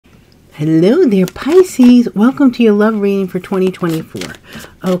Hello there, Pisces. Welcome to your love reading for 2024.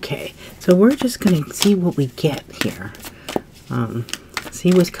 Okay, so we're just going to see what we get here.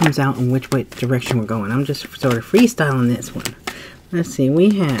 See what comes out and which way direction we're going. I'm just sort of freestyling this one. Let's see.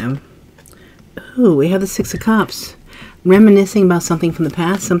 We have the Six of Cups. Reminiscing about something from the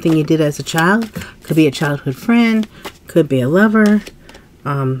past, something you did as a child. Could be a childhood friend. Could be a lover.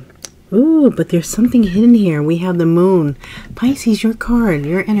 But there's something hidden here. We have the moon. Pisces, your card,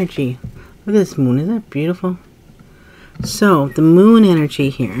 your energy. Look at this moon. Isn't that beautiful? So, the moon energy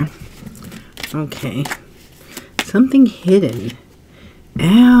here. Okay. Something hidden.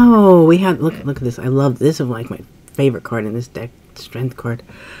 Ow! We have, look at this. I love this. This is like my favorite card in this deck. Strength card.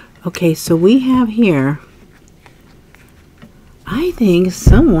 Okay, so we have here, I think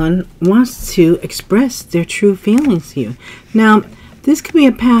someone wants to express their true feelings to you. Now, this could be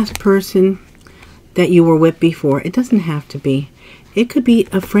a past person that you were with before. It doesn't have to be. It could be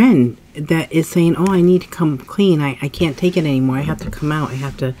a friend that is saying, oh, I need to come clean. I can't take it anymore. I have to come out. I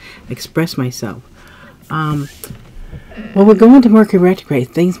have to express myself. Well, we're going to Mercury retrograde.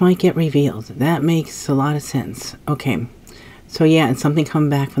 Things might get revealed. That makes a lot of sense. Okay. So, yeah, and something coming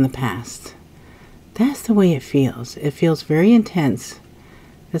back from the past. That's the way it feels. It feels very intense.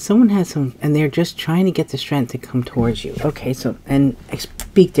 That someone has some, and they're just trying to get the strength to come towards you. Okay, so, and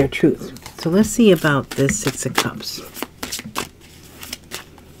speak their truth. So let's see about this Six of Cups.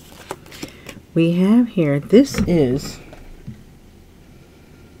 We have here, this is,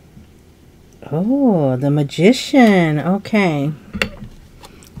 the Magician. Okay.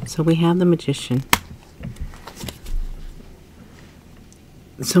 So we have the Magician.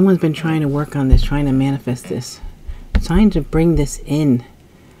 Someone's been trying to work on this, trying to manifest this, trying to bring this in.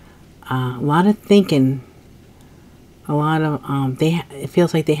 A lot of thinking, a lot of, it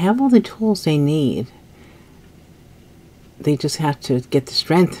feels like they have all the tools they need. They just have to get the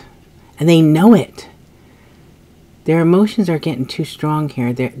strength, and they know it. Their emotions are getting too strong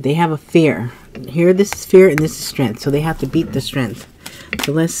here. They have a fear. Here, this is fear, and this is strength, so they have to beat the strength.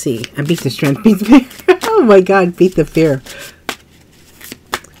 So let's see. I beat the strength, beat the fear. Oh my God, beat the fear.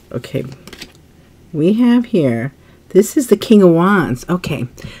 Okay. We have here, this is the King of Wands. Okay,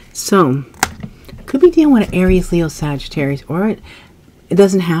 so could be dealing with an Aries, Leo, Sagittarius, or it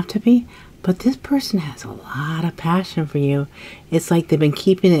doesn't have to be, but this person has a lot of passion for you. It's like they've been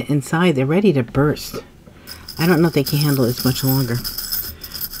keeping it inside. They're ready to burst. I don't know if they can handle this much longer.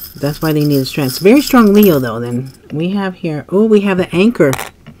 That's why they need the strength. Very strong Leo, though, then. We have here, we have the Anchor.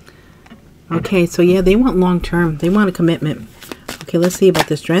 Okay, so yeah, they want long-term. They want a commitment. Okay, let's see about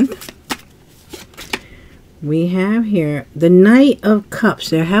the strength. We have here the Knight of Cups.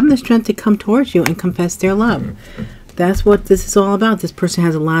 They're having the strength to come towards you and confess their love. That's what this is all about. This person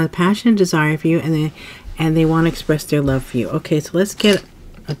has a lot of passion and desire for you, and they want to express their love for you. Okay, so let's get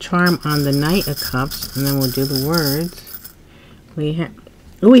a charm on the Knight of Cups, and then we'll do the words. We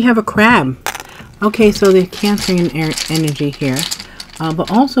have a crab. Okay, so they're canceling energy here. But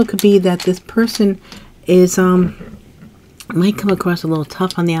also could be that this person is might come across a little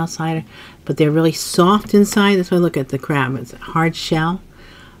tough on the outside, but they're really soft inside. That's why I look at the crab. It's a hard shell.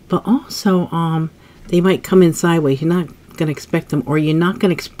 But also, they might come in sideways. You're not going to expect them, or you're not going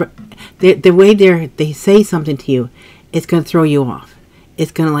to express. The way they say something to you, it's going to throw you off.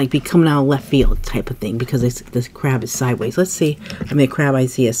 It's going to like be coming out of left field type of thing, because this crab is sideways. Let's see. I mean, the crab I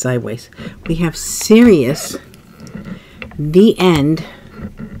see is sideways. We have Sirius, the end,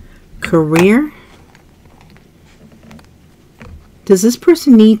 career. Does this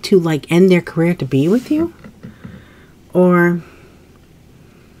person need to like end their career to be with you? Or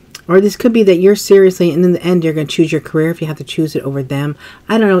this could be that you're seriously, and in the end you're going to choose your career if you have to choose it over them.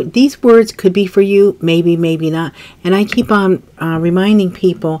 I don't know. These words could be for you, maybe, maybe not. And I keep on reminding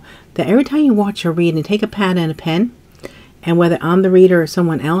people that every time you watch a read, and take a pad and a pen, and whether I'm the reader or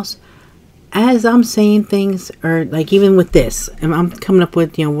someone else, as I'm saying things, or like even with this, and I'm coming up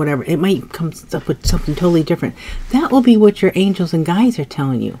with, whatever, it might come up with something totally different. That will be what your angels and guides are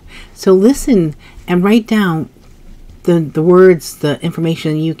telling you. So listen and write down the words, the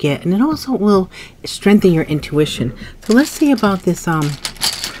information you get, and it also will strengthen your intuition. So let's see about this,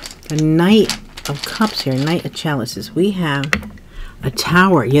 the Knight of Cups here, Knight of Chalices. We have a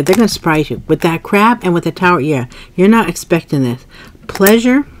Tower. Yeah, they're going to surprise you. With that crab and with the Tower, yeah, you're not expecting this.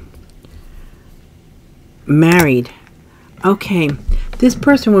 Pleasure. Married. Okay, this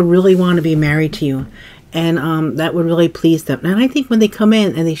person would really want to be married to you, and that would really please them. And I think when they come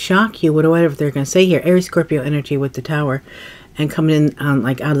in and they shock you with whatever they're going to say here, Aries, Scorpio energy with the Tower, and coming in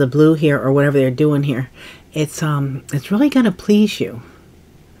like out of the blue here, or whatever they're doing here, it's really going to please you.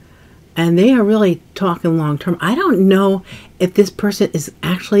 And they are really talking long term. I don't know if this person is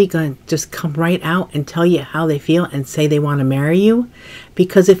actually going to just come right out and tell you how they feel and say they want to marry you,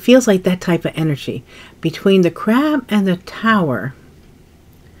 because it feels like that type of energy. Between the Crab and the Tower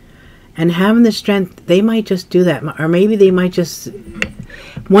and having the strength, they might just do that. Or maybe they might just,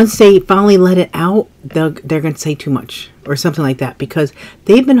 once they finally let it out, they're going to say too much or something like that, because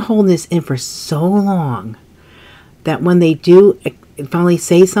they've been holding this in for so long that when they do finally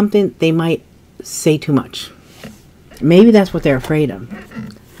say something, they might say too much. Maybe that's what they're afraid of,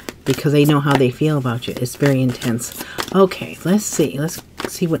 because they know how they feel about you. It's very intense. Okay, let's see. Let's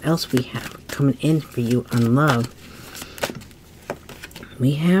see what else we have coming in for you on love.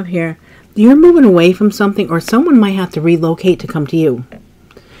 We have here, you're moving away from something, or someone might have to relocate to come to you.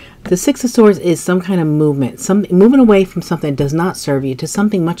 The Six of Swords is some kind of movement. Moving away from something that does not serve you to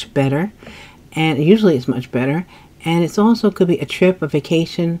something much better. And usually it's much better. And it's also could be a trip, a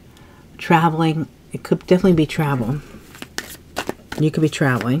vacation, traveling. It could definitely be travel. You could be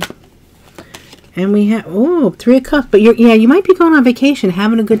traveling. And we have, oh, Three of Cups. But you might be going on vacation,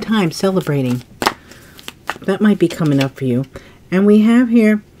 having a good time, celebrating. That might be coming up for you. And we have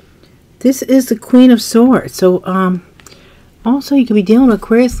here, this is the Queen of Swords. So, also you could be dealing with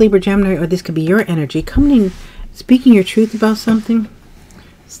Aquarius, Libra, Gemini, or this could be your energy. Coming in, speaking your truth about something.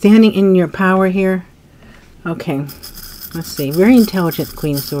 Standing in your power here. Okay, let's see. Very intelligent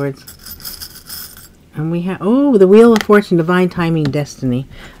Queen of Swords. And we have, oh, the Wheel of Fortune, Divine Timing, Destiny.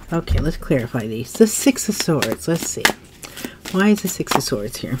 Okay, let's clarify these. The Six of Swords. Let's see. Why is the Six of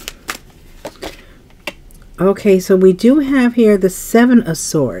Swords here? Okay, so we do have here the Seven of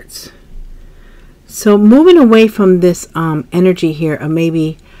Swords. So moving away from this energy here of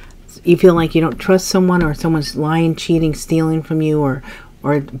maybe you feel like you don't trust someone, or someone's lying, cheating, stealing from you, or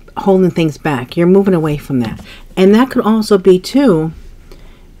holding things back. You're moving away from that. And that could also be too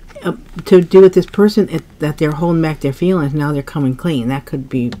to do with this person that they're holding back their feelings. Now they're coming clean. That could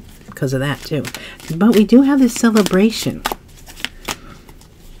be because of that too. But we do have this celebration.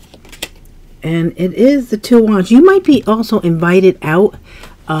 And it is the Two of Wands. You might be also invited out,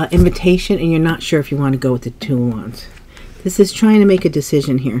 invitation, and you're not sure if you want to go with the Two of Wands. This is trying to make a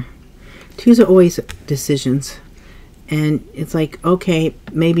decision here. Twos are always decisions. And it's like, okay,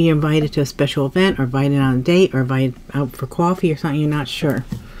 maybe you're invited to a special event, or invited on a date, or invited out for coffee or something. You're not sure.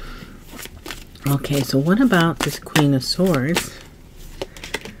 Okay, so what about this Queen of Swords?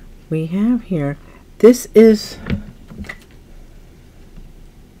 We have here, this is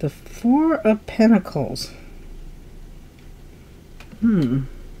the Four of Pentacles.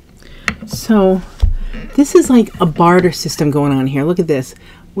 So this is like a barter system going on here. Look at this.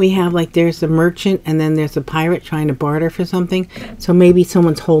 We have like, there's the merchant, and then there's a pirate trying to barter for something. So maybe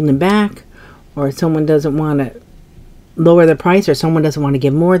someone's holding it back, or someone doesn't want to lower the price, or someone doesn't want to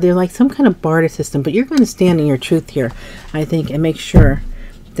give more. They're like some kind of barter system. But you're going to stand in your truth here, I think, and make sure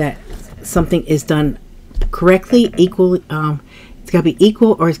that something is done correctly, equally. It's got to be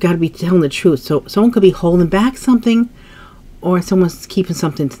equal, or it's got to be telling the truth. So someone could be holding back something, or someone's keeping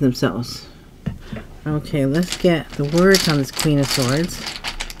something to themselves. Okay, let's get the words on this Queen of Swords.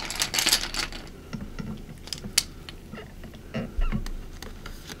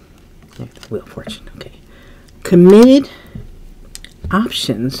 The Wheel of Fortune. Okay. Committed,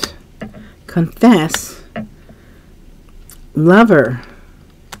 options, confess, lover.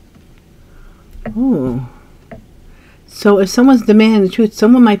 Ooh. So if someone's demanding the truth,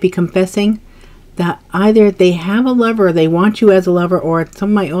 someone might be confessing that either they have a lover, or they want you as a lover, or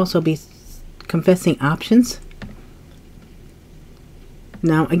some might also be confessing options.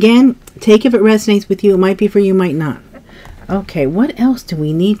 Now, again, take if it resonates with you. It might be for you, might not. Okay, what else do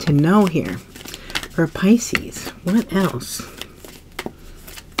we need to know here for Pisces? What else?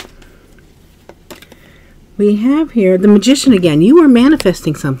 We have here the Magician again. You are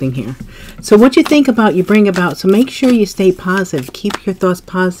manifesting something here. So what you think about, you bring about. So make sure you stay positive. Keep your thoughts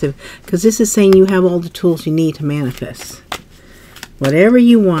positive, because this is saying you have all the tools you need to manifest whatever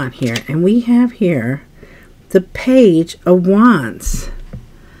you want here. And we have here the Page of Wands.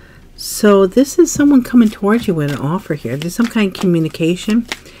 So this is someone coming towards you with an offer here. There's some kind of communication.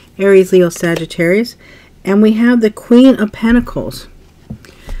 Aries, Leo, Sagittarius. And we have the Queen of Pentacles.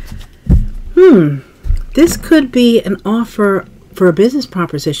 This could be an offer for a business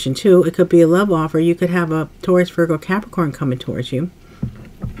proposition too. It could be a love offer. You could have a Taurus, Virgo, Capricorn coming towards you.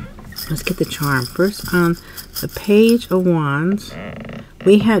 Let's get the charm. First on the Page of Wands,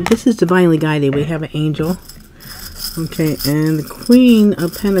 we have, this is divinely guided. We have an angel. Okay, and the Queen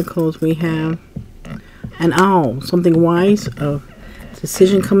of Pentacles, we have an owl. Something wise, a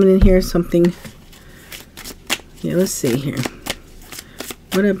decision coming in here. Something, yeah, let's see here.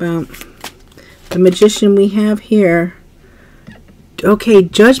 What about The Magician we have here. Okay,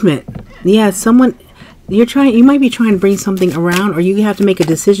 Judgment. Yeah, someone, you might be trying to bring something around, or you have to make a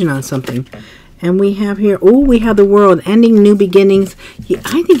decision on something. And we have here, oh, we have the World, ending new beginnings.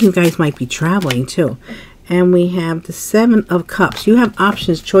 I think you guys might be traveling too. And we have the Seven of Cups. You have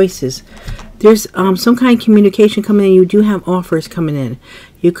options, choices. There's some kind of communication coming in. You do have offers coming in.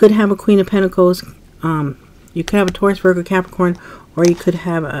 You could have a Queen of Pentacles. You could have a Taurus, Virgo, Capricorn, or you could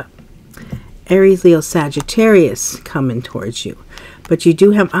have a Aries, Leo, Sagittarius coming towards you. But you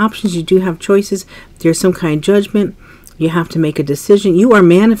do have options. You do have choices. There's some kind of judgment. You have to make a decision. You are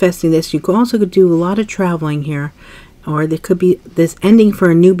manifesting this. You also could do a lot of traveling here. Or there could be this ending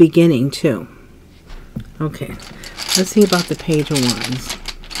for a new beginning too. Okay. Let's see about the Page of Wands.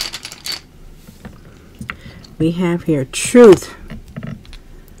 We have here Truth.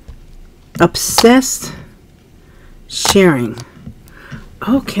 Obsessed. Sharing.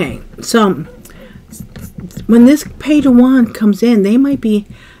 Okay. So when this Page of Wands comes in, they might be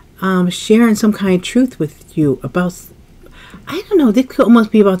sharing some kind of truth with you about, I don't know, this could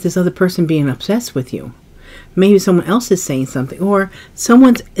almost be about this other person being obsessed with you. Maybe someone else is saying something, or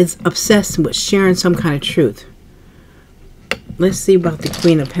someone is obsessed with sharing some kind of truth. Let's see about the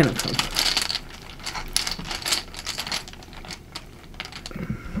Queen of Pentacles.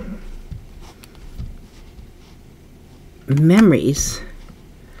 Memories,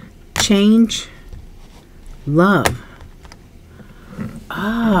 change, love.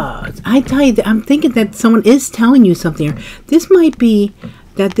 I tell you, I'm thinking that someone is telling you something. This might be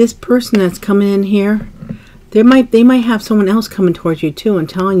that this person that's coming in here, they might have someone else coming towards you too and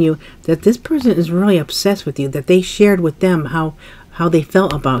telling you that this person is really obsessed with you, that they shared with them how they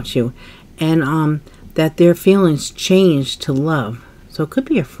felt about you, and that their feelings changed to love. So it could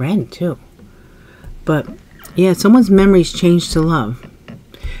be a friend too. But yeah, someone's memories changed to love.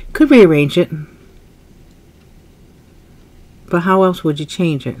 Could rearrange it. But how else would you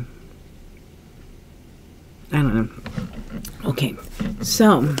change it? I don't know. Okay,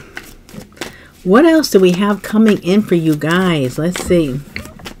 so what else do we have coming in for you guys? Let's see.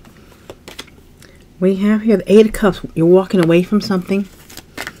 We have here the Eight of Cups. You're walking away from something.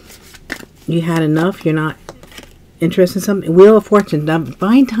 You had enough. You're not interested in something. Wheel of Fortune,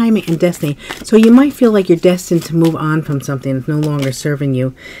 divine timing and destiny. So you might feel like you're destined to move on from something that's no longer serving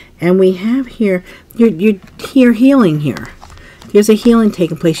you. And we have here, you're here healing here. There's a healing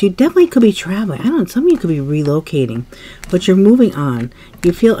taking place. You definitely could be traveling. I don't know, some of you could be relocating, but you're moving on.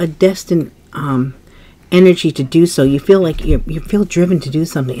 You feel a destined energy to do so. You feel like you feel driven to do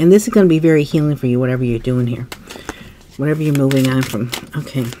something. And this is going to be very healing for you, whatever you're doing here. Whatever you're moving on from.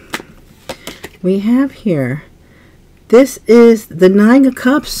 Okay. We have here, this is the Nine of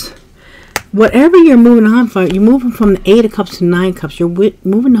Cups. Whatever you're moving on from, you're moving from the Eight of Cups to Nine of Cups. You're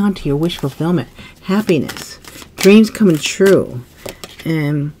moving on to your wish fulfillment. Happiness. Dreams coming true.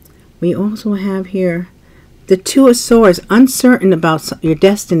 And we also have here the Two of Swords. Uncertain about your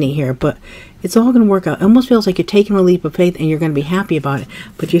destiny here, but it's all going to work out. It almost feels like you're taking a leap of faith and you're going to be happy about it,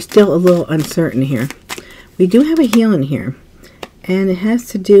 but you're still a little uncertain here. We do have a healing here, and it has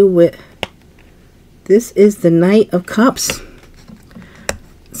to do with, this is the Knight of Cups.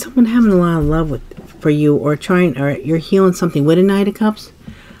 Someone having a lot of love for you, or you're healing something with a Knight of Cups.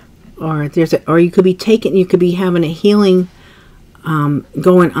 Or you could be you could be having a healing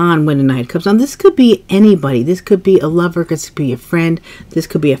going on when the Knight comes on. This could be anybody. This could be a lover. This could be a friend. This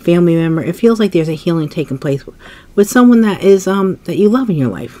could be a family member. It feels like there's a healing taking place with someone that is that you love in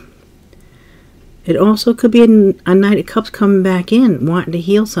your life. It also could be a Knight of Cups coming back in, wanting to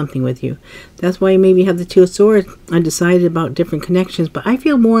heal something with you. That's why you maybe have the Two of Swords, undecided about different connections. But I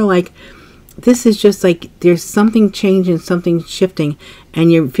feel more like this is just like there's something changing, something shifting,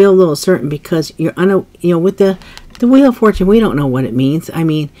 and you feel a little certain because you're with the Wheel of Fortune, we don't know what it means. I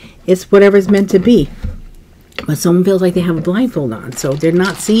mean, it's whatever's meant to be. But someone feels like they have a blindfold on, so they're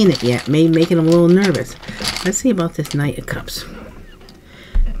not seeing it yet, maybe making them a little nervous. Let's see about this Knight of Cups.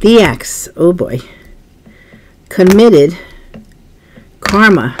 The X, oh boy. Committed.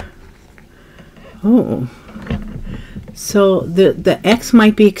 Karma. Oh. So the ex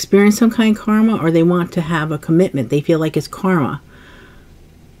might be experiencing some kind of karma, or they want to have a commitment. They feel like it's karma.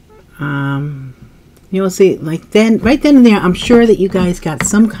 You'll see, like right then and there, I'm sure that you guys got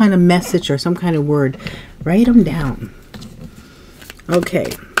some kind of message or some kind of word. Write them down.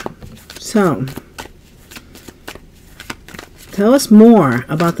 Okay. So, tell us more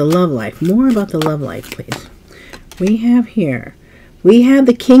about the love life. More about the love life, please. We have here, we have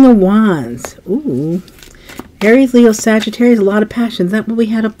the King of Wands. Ooh. Aries, Leo, Sagittarius, a lot of passion. Is that what we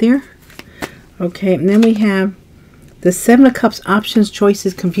had up there? Okay, and then we have the Seven of Cups, options,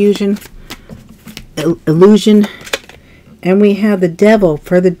 choices, confusion. illusion. And we have the devil,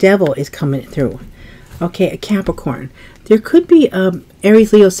 for the devil is coming through. Okay, a Capricorn. There could be a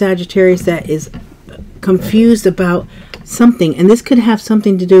Aries, Leo, Sagittarius that is confused about something. And this could have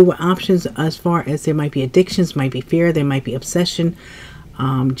something to do with options as far as there might be addictions, might be fear, there might be obsession,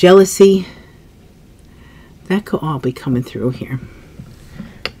 jealousy. That could all be coming through here.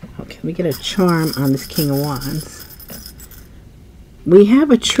 Okay, let me get a charm on this King of Wands. We have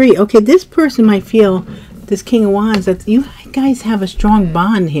a tree. Okay, this person might feel, this King of Wands, that you guys have a strong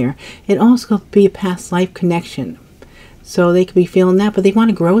bond here. It also could be a past life connection. So they could be feeling that, but they want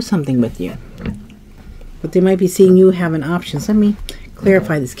to grow something with you. But they might be seeing you having options. Let me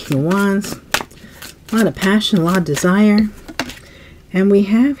clarify this King of Wands. A lot of passion, a lot of desire. And we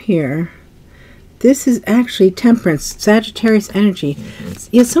have here, this is actually Temperance, Sagittarius energy.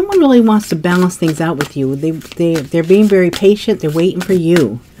 Yeah, someone really wants to balance things out with you. They're being very patient. They're waiting for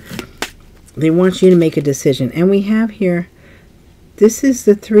you. They want you to make a decision. And we have here, this is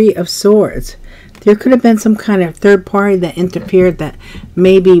the Three of Swords. There could have been some kind of third party that interfered, that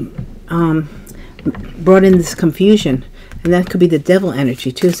maybe brought in this confusion. And that could be the devil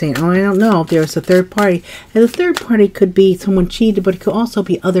energy too, saying, oh, I don't know if there was a third party. And the third party could be someone cheated, but it could also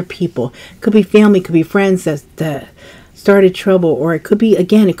be other people. It could be family, it could be friends that started trouble. Or it could be,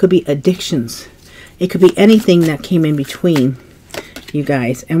 again, it could be addictions. It could be anything that came in between you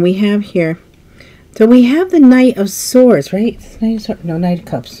guys. And we have here, so we have the Knight of Swords, right? No, Knight of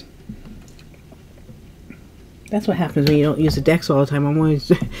Cups. That's what happens when you don't use the decks all the time. I'm always,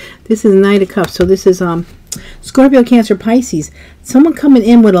 this is Knight of Cups. So this is Scorpio, Cancer, Pisces. Someone coming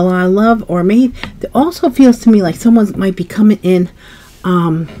in with a lot of love, or maybe it also feels to me like someone might be coming in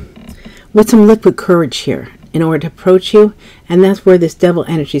with some liquid courage here in order to approach you. And that's where this devil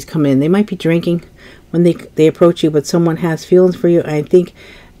energies come in. They might be drinking when they approach you, but someone has feelings for you. I think,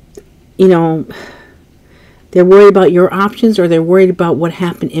 you know, they're worried about your options, or they're worried about what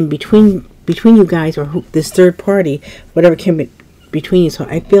happened in between you guys, or this third party, whatever came between you. So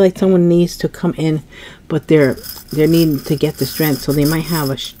I feel like someone needs to come in, but they're needing to get the strength, so they might have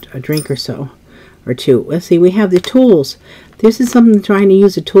a drink or so, or two. Let's see, we have the tools. This is something trying to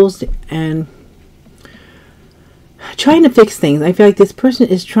use the tools and trying to fix things. I feel like this person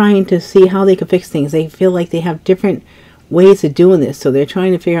is trying to see how they can fix things. They feel like they have different ways of doing this, so they're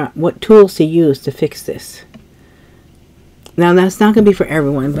trying to figure out what tools to use to fix this. Now, that's not going to be for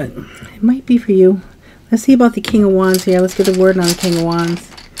everyone, but it might be for you. Let's see about the King of Wands here. Let's get the word on the King of Wands.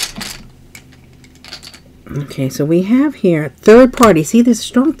 Okay, so we have here third party. See, there's a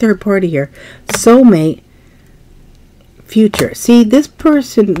strong third party here. Soulmate, future. See, this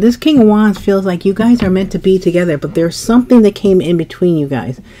person, this King of Wands feels like you guys are meant to be together, but there's something that came in between you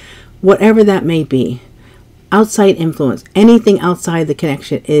guys. Whatever that may be. Outside influence. Anything outside the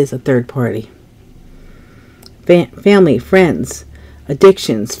connection is a third party. Family, friends,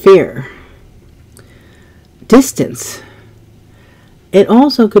 addictions, fear, distance. It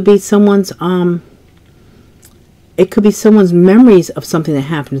also could be someone's memories of something that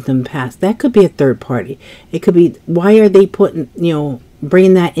happened to them in the past. That could be a third party. It could be, why are they putting,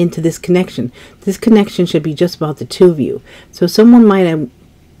 bringing that into this connection? This connection should be just about the two of you. So someone might have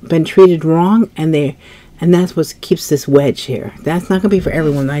been treated wrong, and that's what keeps this wedge here. That's not going to be for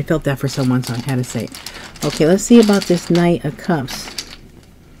everyone. I felt that for someone, so I had to say it. Okay, let's see about this Knight of Cups.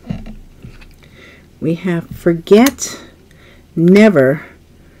 We have forget, never,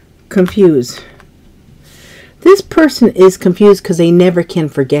 confuse. This person is confused because they never can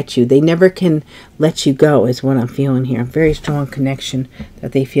forget you. They never can let you go, is what I'm feeling here. A very strong connection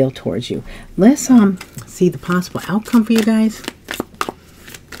that they feel towards you. Let's see the possible outcome for you guys.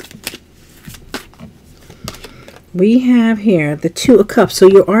 We have here the Two of Cups. So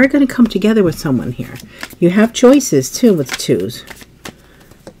you are going to come together with someone here. You have choices too with the twos.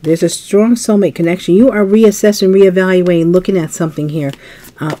 There's a strong soulmate connection. You are reassessing, reevaluating, looking at something here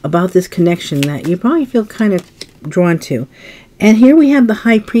about this connection that you probably feel kind of drawn to. And here we have the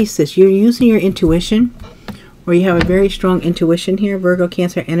High Priestess. You're using your intuition, or you have a very strong intuition here, Virgo,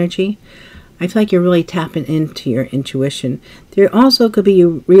 Cancer energy. I feel like you're really tapping into your intuition. There also could be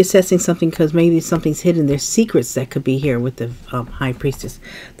you reassessing something because maybe something's hidden. There's secrets that could be here with the High Priestess.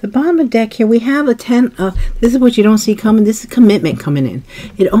 The bottom of the deck here, we have a 10 of, this is what you don't see coming. This is commitment coming in.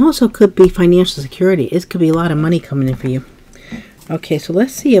 It also could be financial security. It could be a lot of money coming in for you. Okay, so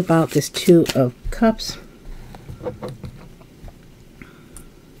let's see about this Two of Cups.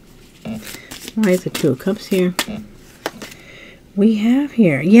 Why is the Two of Cups here? We have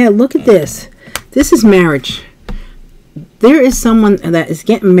here, yeah, look at this. This is marriage. There is someone that is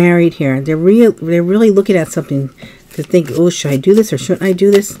getting married here. They're really looking at something to think, oh, should I do this or shouldn't I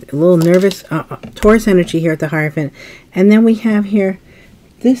do this? A little nervous. Taurus energy here at the Hierophant. And then we have here,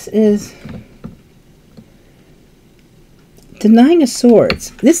 this is the Nine of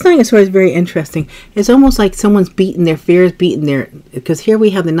Swords. This Nine of Swords is very interesting. It's almost like someone's beaten their fears, because here we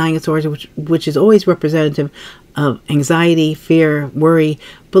have the Nine of Swords, which is always representative of anxiety, fear, worry.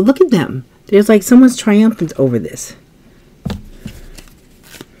 But look at them. There's like someone's triumphant over this.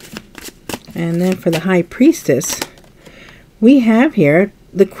 And then for the High Priestess, we have here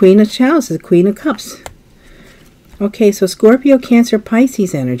the Queen of Chalices, the Queen of Cups. Okay, so Scorpio, Cancer,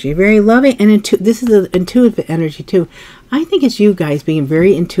 Pisces energy. Very loving. And this is an intuitive energy too. I think it's you guys being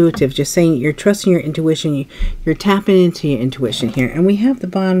very intuitive. Just saying you're trusting your intuition. You're tapping into your intuition here. And we have the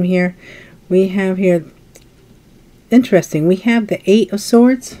bottom here. We have here, interesting, we have the Eight of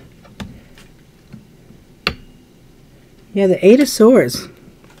Swords. Yeah, the Eight of Swords.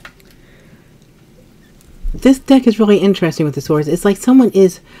 This deck is really interesting with the swords. It's like someone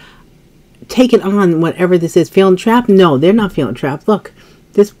is taking on whatever this is. Feeling trapped? No, they're not feeling trapped. Look,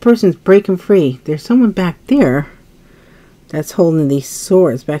 this person's breaking free. There's someone back there that's holding these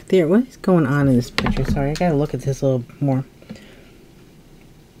swords back there. What is going on in this picture? Sorry, I gotta look at this a little more.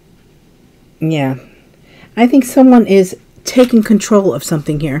 Yeah, I think someone is taking control of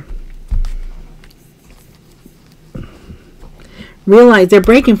something here. Realize they're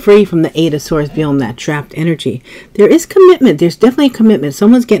breaking free from the Eight of Swords, feeling that trapped energy. There is commitment. There's definitely a commitment.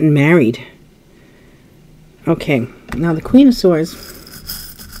 Someone's getting married. Okay, now the Queen of Swords.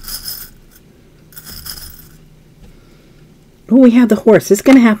 Oh, we have the Horse. This is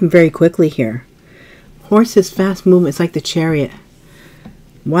going to happen very quickly here. Horse is fast movement. It's like the Chariot.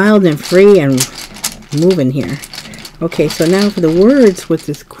 Wild and free and moving here. Okay, so now for the words with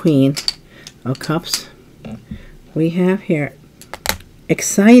this Queen of Cups, we have here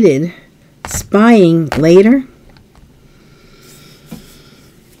excited, spying later.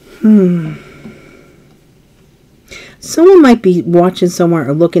 Someone might be watching somewhere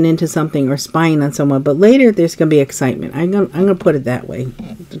or looking into something or spying on someone, but later there's going to be excitement. I'm gonna put it that way.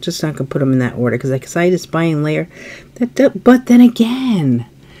 I'm just not going to put them in that order, because excited, spying later. But then again,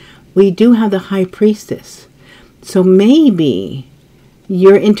 we do have the High Priestess. So maybe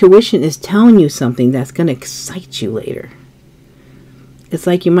your intuition is telling you something that's going to excite you later. It's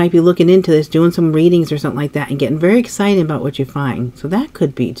like you might be looking into this, doing some readings or something like that, and getting very excited about what you find. So that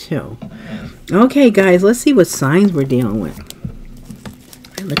could be too. Okay, guys, let's see what signs we're dealing with.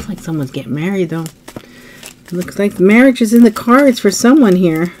 It looks like someone's getting married, though. It looks like marriage is in the cards for someone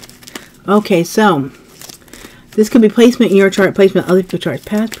here. Okay, so this could be placement in your chart, placement in other people's charts,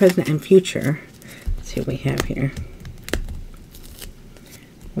 past, present, and future. Let's see what we have here.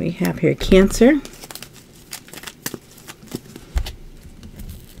 We have here Cancer.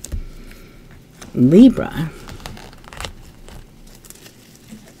 Libra,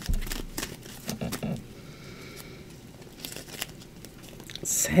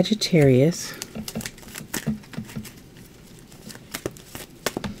 Sagittarius,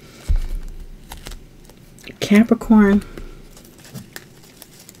 Capricorn,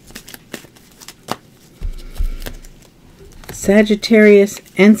 Sagittarius,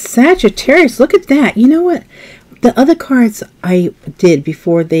 and Sagittarius. Look at that. You know what? The other cards I did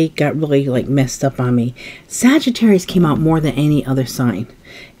before they got really like messed up on me, Sagittarius came out more than any other sign.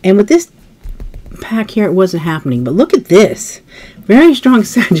 And with this pack here, it wasn't happening. But look at this. Very strong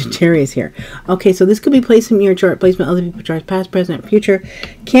Sagittarius here. Okay, so this could be placement in your chart, placement in other people's charts, past, present, future.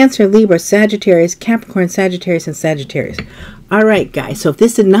 Cancer, Libra, Sagittarius, Capricorn, Sagittarius, and Sagittarius. All right, guys. So if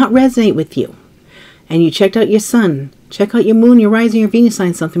this did not resonate with you, and you checked out your sun, check out your moon, your rising, your Venus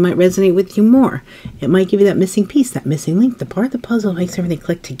sign. Something might resonate with you more. It might give you that missing piece, that missing link, the part of the puzzle that makes everything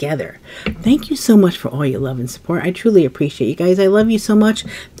click together. Thank you so much for all your love and support. I truly appreciate you guys. I love you so much.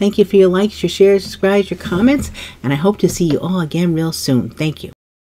 Thank you for your likes, your shares, subscribes, your comments, and I hope to see you all again real soon. Thank you.